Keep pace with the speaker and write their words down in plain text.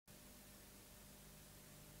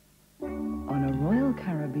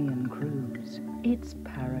Caribbean cruise. It's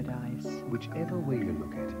paradise. Whichever way you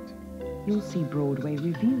look at it. You'll see Broadway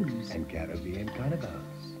revues. And Caribbean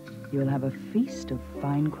carnivals. You'll have a feast of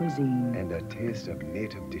fine cuisine. And a taste of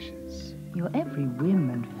native dishes. Your every whim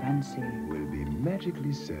and fancy will be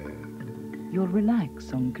magically served. You'll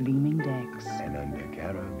relax on gleaming decks. And under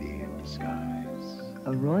Caribbean skies.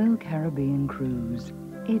 A Royal Caribbean cruise.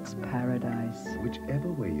 It's paradise.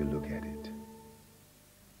 Whichever way you look at it.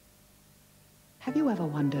 Have you ever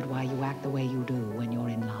wondered why you act the way you do when you're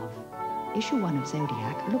in love? Issue 1 of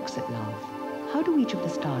Zodiac looks at love. How do each of the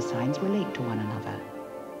star signs relate to one another?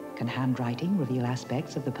 Can handwriting reveal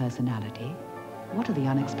aspects of the personality? What are the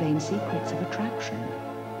unexplained secrets of attraction?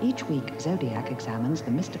 Each week, Zodiac examines the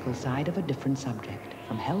mystical side of a different subject,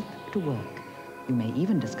 from health to work. You may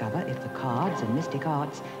even discover if the cards and mystic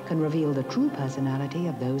arts can reveal the true personality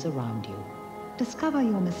of those around you. Discover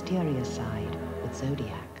your mysterious side with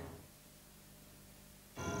Zodiac.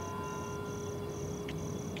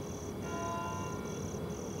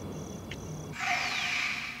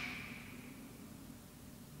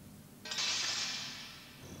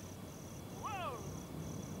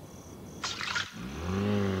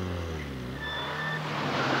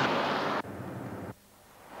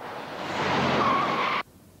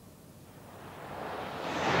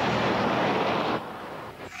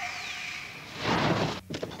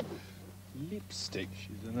 Lipstick,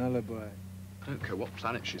 she's an alibi. I don't care what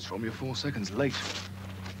planet she's from, you're 4 seconds late.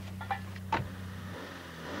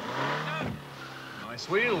 Nice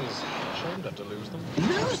wheels. Ashamed have to lose them.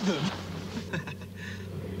 Lose them?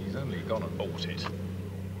 He's only gone and bought it.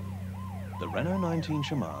 The Renault 19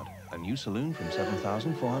 Chamard, a new saloon from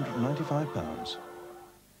 £7,495.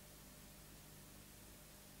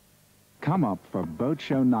 Come up for Boat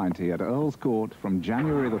Show 90 at Earl's Court from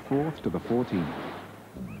January the 4th to the 14th.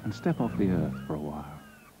 And step off the earth for a while.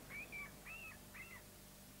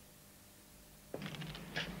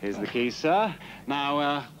 Here's the key, sir.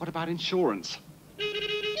 Now, what about insurance?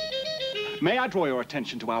 May I draw your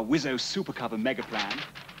attention to our Wizzo Supercover Mega Plan?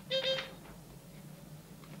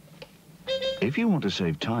 If you want to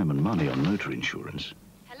save time and money on motor insurance,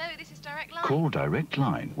 hello, this is Direct Line. call Direct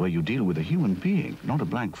Line, where you deal with a human being, not a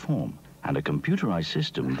blank form, and a computerized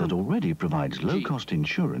system that already provides low-cost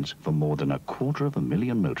insurance for more than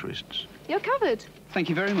 250,000 motorists. You're covered. Thank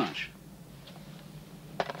you very much.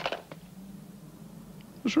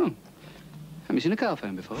 What's wrong? Haven't you seen a car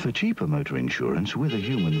phone before? For cheaper motor insurance with a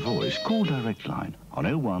human voice, call Direct Line on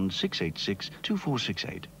 01686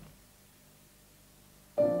 2468.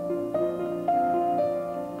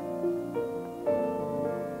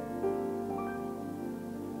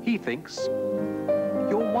 He thinks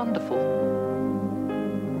you're wonderful.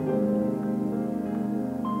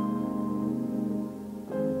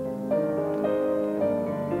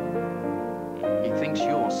 He thinks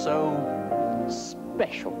you're so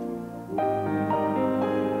special.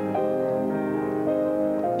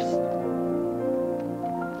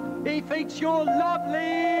 He thinks you're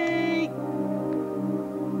lovely.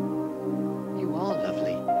 You are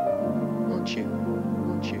lovely, aren't you?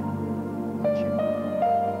 Aren't you? Aren't you?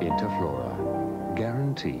 Interflora,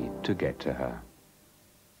 guaranteed to get to her.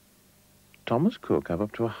 Thomas Cook have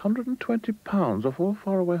up to £120 off all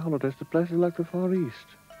faraway holidays to places like the Far East,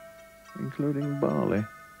 including Bali.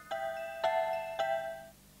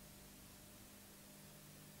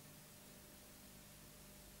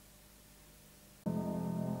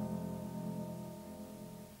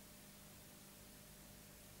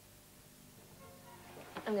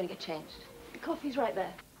 I'm going to get changed. The coffee's right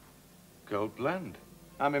there. Gold blend.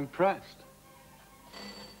 I'm impressed.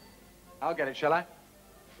 I'll get it, shall I?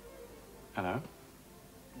 Hello?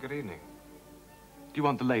 Good evening. Do you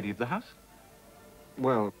want the lady of the house?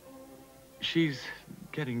 Well, She's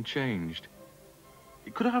getting changed.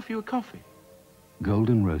 Could I offer you a coffee?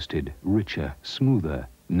 Golden roasted, richer, smoother,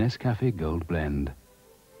 Nescafé Gold Blend.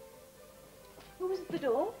 Who was at the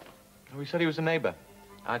door? oh, he said he was a neighbor.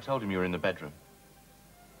 I told him you were in the bedroom.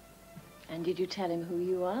 And did you tell him who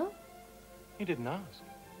you are? He didn't ask.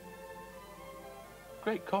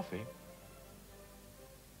 Great coffee.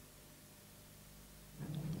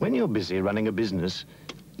 When you're busy running a business,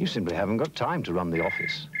 you simply haven't got time to run the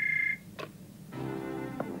office.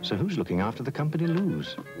 So who's looking after the company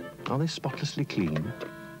loos? Are they spotlessly clean?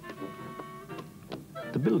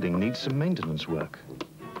 The building needs some maintenance work.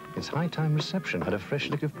 Its high-time reception had a fresh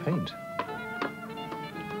lick of paint.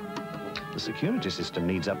 The security system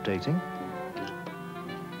needs updating.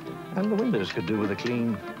 And the windows could do with a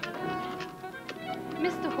clean.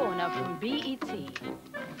 Mr. Horner from BET.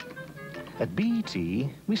 At BET,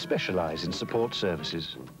 we specialize in support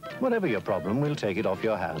services. Whatever your problem, we'll take it off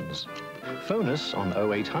your hands. Phone us on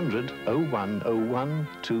 0800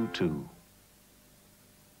 010122.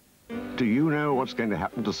 Do you know what's going to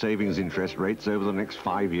happen to savings interest rates over the next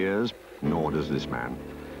 5 years? Nor does this man.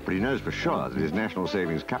 But he knows for sure that his National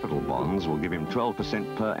Savings Capital bonds will give him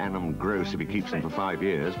 12% per annum gross if he keeps them for 5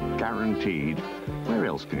 years, guaranteed. Where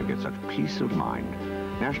else can you get such peace of mind?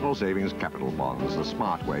 National Savings Capital bonds, the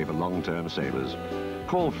smart way for long-term savers.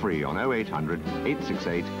 Call free on 0800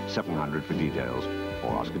 868 700 for details,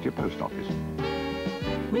 or ask at your post office.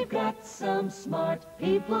 We've got some smart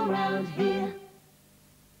people around here.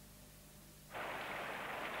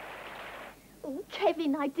 Oh,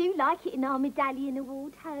 Kevin, I do like it in our medallion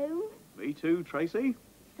award home. Me too, Tracy.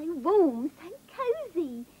 So warm, so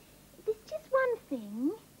cosy. There's just one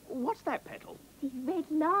thing. What's that, Petal? These red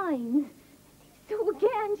lines. They sort of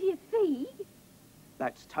get under your feet.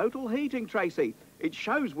 That's total heating, Tracy. It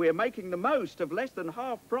shows we're making the most of less than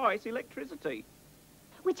half-price electricity.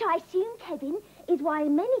 Which I assume, Kevin, is why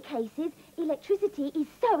in many cases electricity is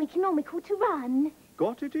so economical to run.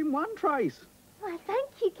 Got it in one, Trace. Why,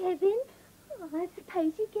 thank you, Kevin. Oh, I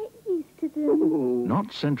suppose you get used to them.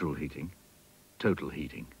 Not central heating, total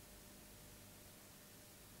heating.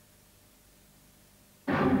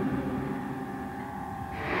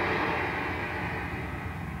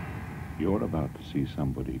 You're about to see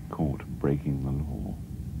somebody caught breaking the law.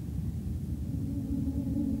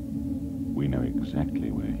 We know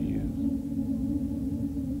exactly where he is.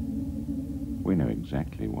 We know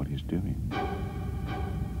exactly what he's doing.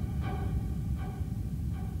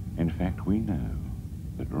 In fact, we know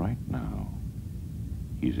that right now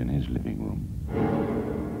he's in his living room,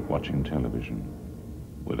 watching television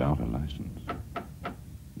without a license.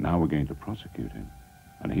 Now we're going to prosecute him,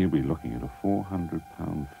 and he'll be looking at a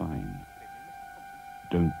 £400 fine.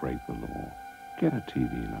 Don't break the law. Get a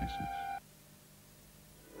TV license.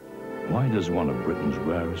 Why does one of Britain's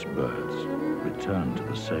rarest birds return to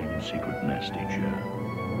the same secret nest each year?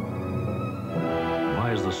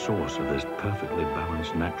 Why is the source of this perfectly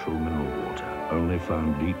balanced natural mineral water only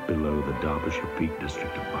found deep below the Derbyshire Peak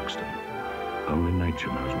District of Buxton? Only nature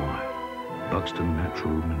knows why. Buxton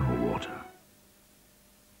Natural Mineral Water.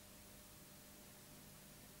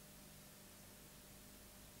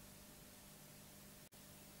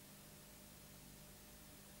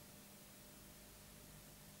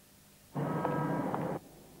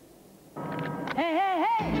 Hey, hey,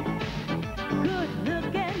 hey! Good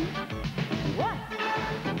looking. What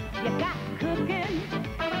you got cooking?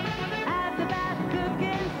 How's about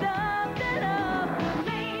cooking something up with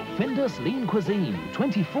me? Findus Lean Cuisine.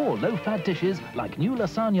 24 low-fat dishes like new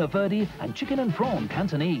lasagna verde and chicken and prawn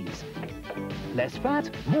Cantonese. Less fat,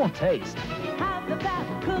 more taste. How's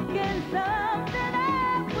about cooking something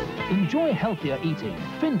up with me? Enjoy healthier eating.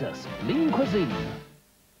 Findus Lean Cuisine.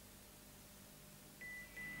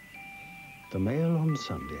 The mail on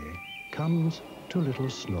Sunday comes to little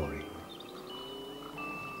Snorri.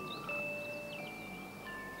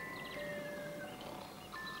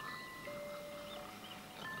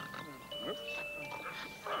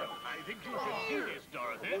 I think you should see this,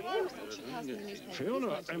 Dorothy.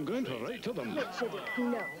 Fiona, I'm going to write to them. No. Is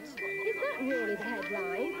that really the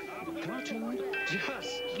headline? Cartoon,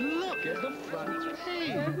 just look at the front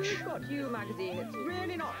page. We've got you magazine. It's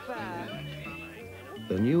really not fair.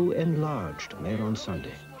 The new enlarged Mail on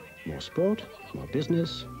Sunday. More sport, more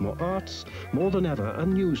business, more arts, more than ever a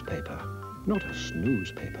newspaper, not a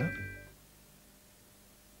snooze paper.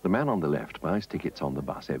 The man on the left buys tickets on the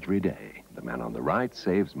bus every day. The man on the right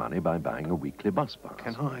saves money by buying a weekly bus pass.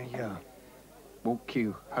 Can I, walk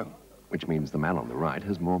you home? Which means the man on the right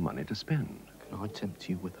has more money to spend. Can I tempt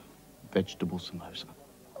you with a vegetable samosa?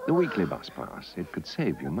 The weekly bus pass, it could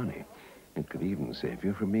save you money. It could even save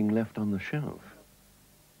you from being left on the shelf.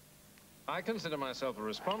 I consider myself a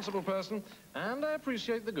responsible person, and I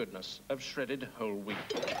appreciate the goodness of shredded whole wheat.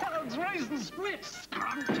 Kellogg's Raisin Splitz,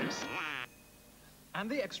 scrumptious. And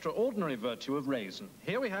the extraordinary virtue of raisin.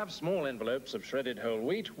 Here we have small envelopes of shredded whole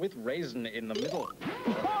wheat with raisin in the middle.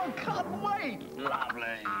 Oh, can't wait!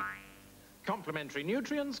 Lovely. Complementary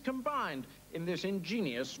nutrients combined in this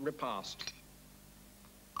ingenious repast.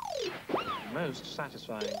 Most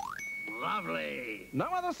satisfying. Lovely. No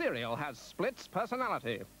other cereal has Splitz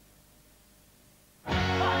personality.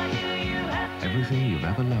 Everything you've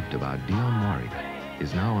ever loved about Dionne Warwick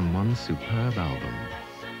is now on one superb album.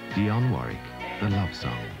 Dionne Warwick, The Love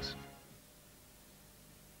Songs.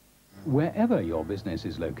 Wherever your business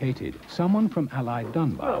is located, someone from Allied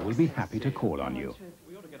Dunbar will be happy to call on you.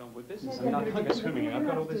 We ought to get on with business. I mean, I can't go swimming. I've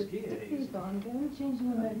got all this gear.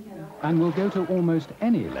 And will go to almost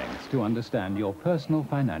any lengths to understand your personal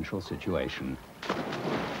financial situation.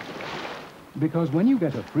 Because when you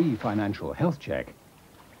get a free financial health check,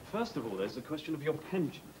 First of all, there's the question of your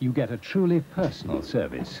pension. you get a truly personal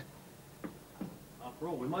service. After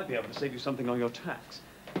all, we might be able to save you something on your tax.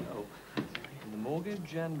 Oh, and the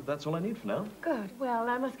mortgage, and that's all I need for now. Good. Well,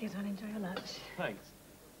 I must get on. Enjoy your lunch. Thanks.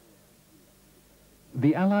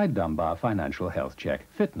 The Allied Dunbar Financial Health Check.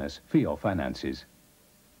 Fitness for your finances.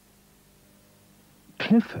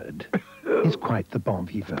 Clifford is quite the bon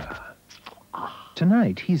vivant.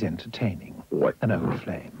 Tonight he's entertaining an old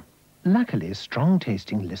flame. Luckily,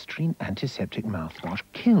 strong-tasting Listerine antiseptic mouthwash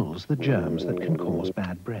kills the germs that can cause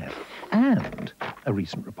bad breath. And, a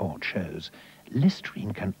recent report shows,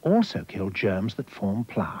 Listerine can also kill germs that form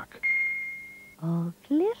plaque. Oh,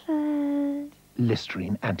 Clifford.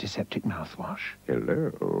 Listerine antiseptic mouthwash.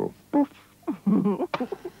 Hello.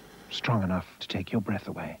 Strong enough to take your breath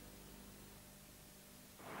away.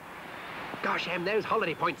 Gosh, Em, those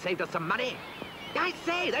holiday points saved us some money. I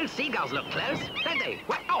say, those seagulls look close, don't they?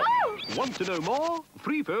 What? Oh! Want to know more?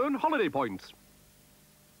 Free phone holiday points.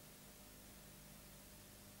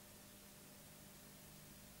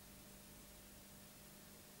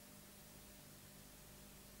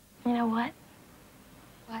 You know what?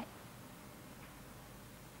 What?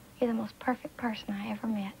 You're the most perfect person I ever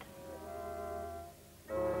met.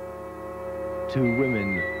 Two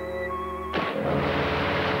women.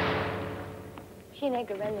 She and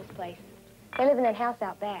Edgar run this place. They live in that house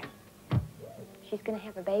out back. She's gonna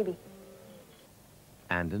have a baby.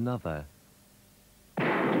 And another.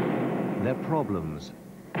 Their problems.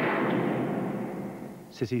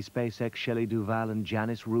 City SpaceX, Shelley Duvall and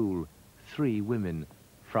Janice Rule. 3 women.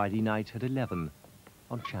 Friday night at 11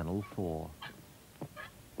 on Channel 4.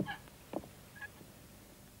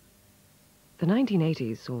 The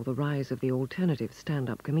 1980s saw the rise of the alternative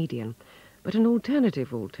stand-up comedian. But an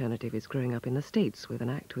alternative is growing up in the States with an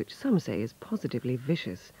act which some say is positively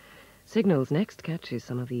vicious. Signals next catches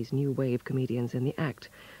some of these new wave comedians in the act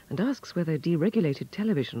and asks whether deregulated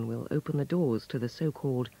television will open the doors to the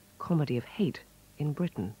so-called comedy of hate in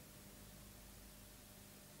Britain.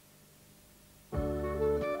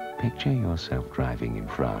 Picture yourself driving in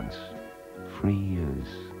France. Free years.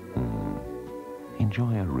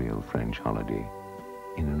 Enjoy a real French holiday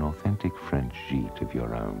in an authentic French gîte of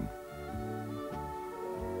your own.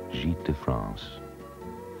 Gites de France.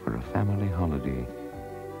 For a family holiday,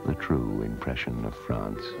 the true impression of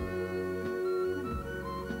France.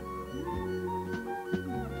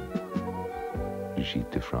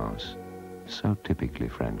 Gites de France. So typically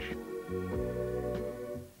French.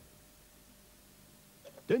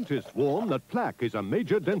 Dentists warn that plaque is a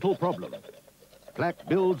major dental problem. Plaque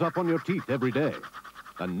builds up on your teeth every day.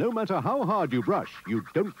 And no matter how hard you brush, you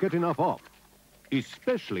don't get enough off.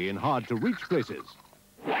 Especially in hard-to-reach places.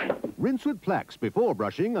 Rinse with Plax before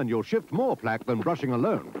brushing and you'll shift more plaque than brushing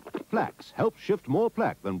alone. Plax helps shift more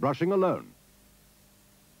plaque than brushing alone.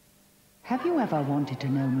 Have you ever wanted to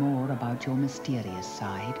know more about your mysterious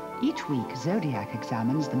side? Each week, Zodiac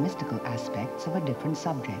examines the mystical aspects of a different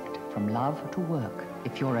subject, from love to work.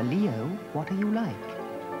 If you're a Leo, what are you like?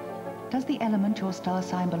 Does the element your star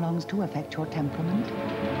sign belongs to affect your temperament?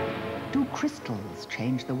 Do crystals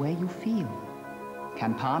change the way you feel?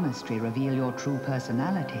 Can palmistry reveal your true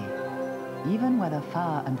personality? Even whether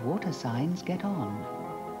fire and water signs get on.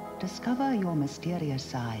 Discover your mysterious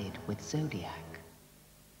side with Zodiac.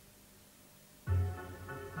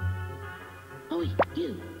 Oi,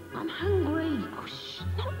 you. I'm hungry. Oh, shh.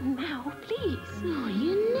 Not now, please. Oh,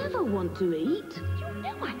 you never want to eat. You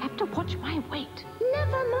know I have to watch my weight.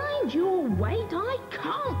 Never mind your weight. I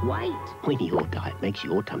can't wait. When your diet makes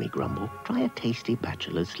your tummy grumble, try a tasty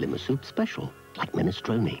Batchelors Slim-a-Soup special, like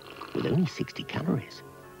minestrone, with only 60 calories.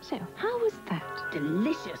 So, how was that?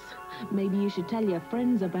 Delicious. Maybe you should tell your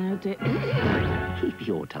friends about it. Keep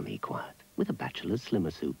your tummy quiet with a Batchelors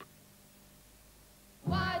Slim-a-Soup.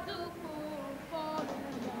 Why do fools fall in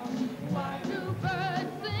love? Why do birds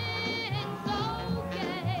sing so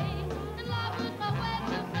gay? In love with my way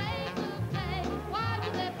to play. Why do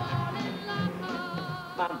they fall in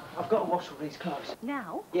love? Mum, I've got to wash all these clothes.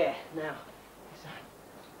 Now? Yeah, now.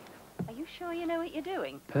 Are you sure you know what you're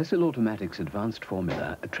doing? Persil Automatic's advanced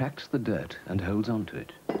formula attracts the dirt and holds onto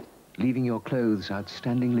it, leaving your clothes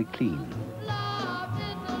outstandingly clean.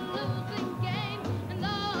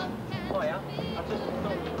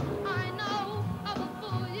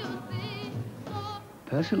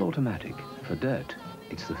 Persil Automatic. For dirt,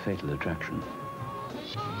 it's the fatal attraction.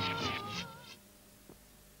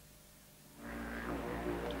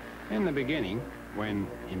 In the beginning, when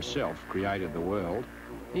himself created the world,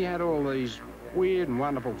 he had all these weird and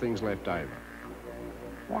wonderful things left over.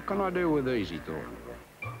 What can I do with these, he thought.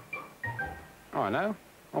 I know,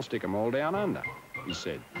 I'll stick 'em all down under, he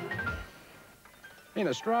said. In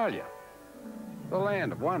Australia, the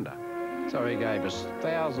land of wonder. So he gave us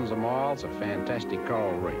thousands of miles of fantastic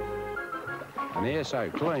coral reef. An air so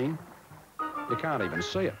clean, you can't even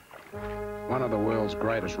see it. One of the world's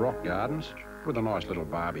greatest rock gardens, with a nice little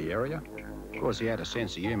Barbie area. Of course, he had a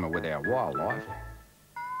sense of humour with our wildlife,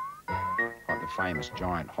 like the famous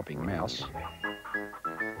giant hopping mouse,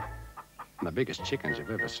 and the biggest chickens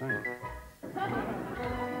you've ever seen.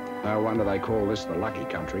 No wonder they call this the lucky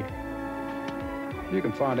country. You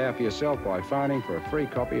can find out for yourself by phoning for a free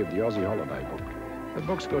copy of the Aussie Holiday Book. The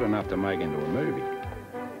book's good enough to make into a movie.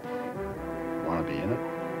 Want to be in it?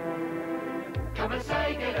 Come and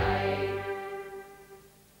say good day.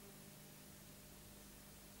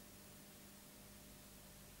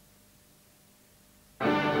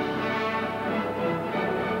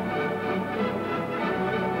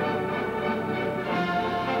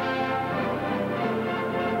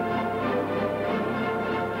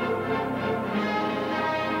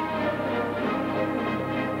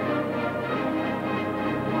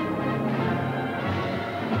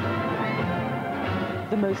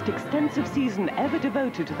 The most extensive season ever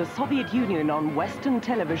devoted to the Soviet Union on Western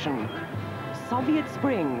television. Soviet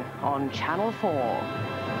Spring on Channel 4.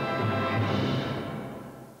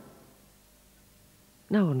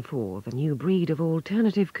 Now on 4, the new breed of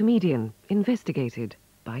alternative comedian, investigated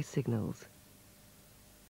by Signals.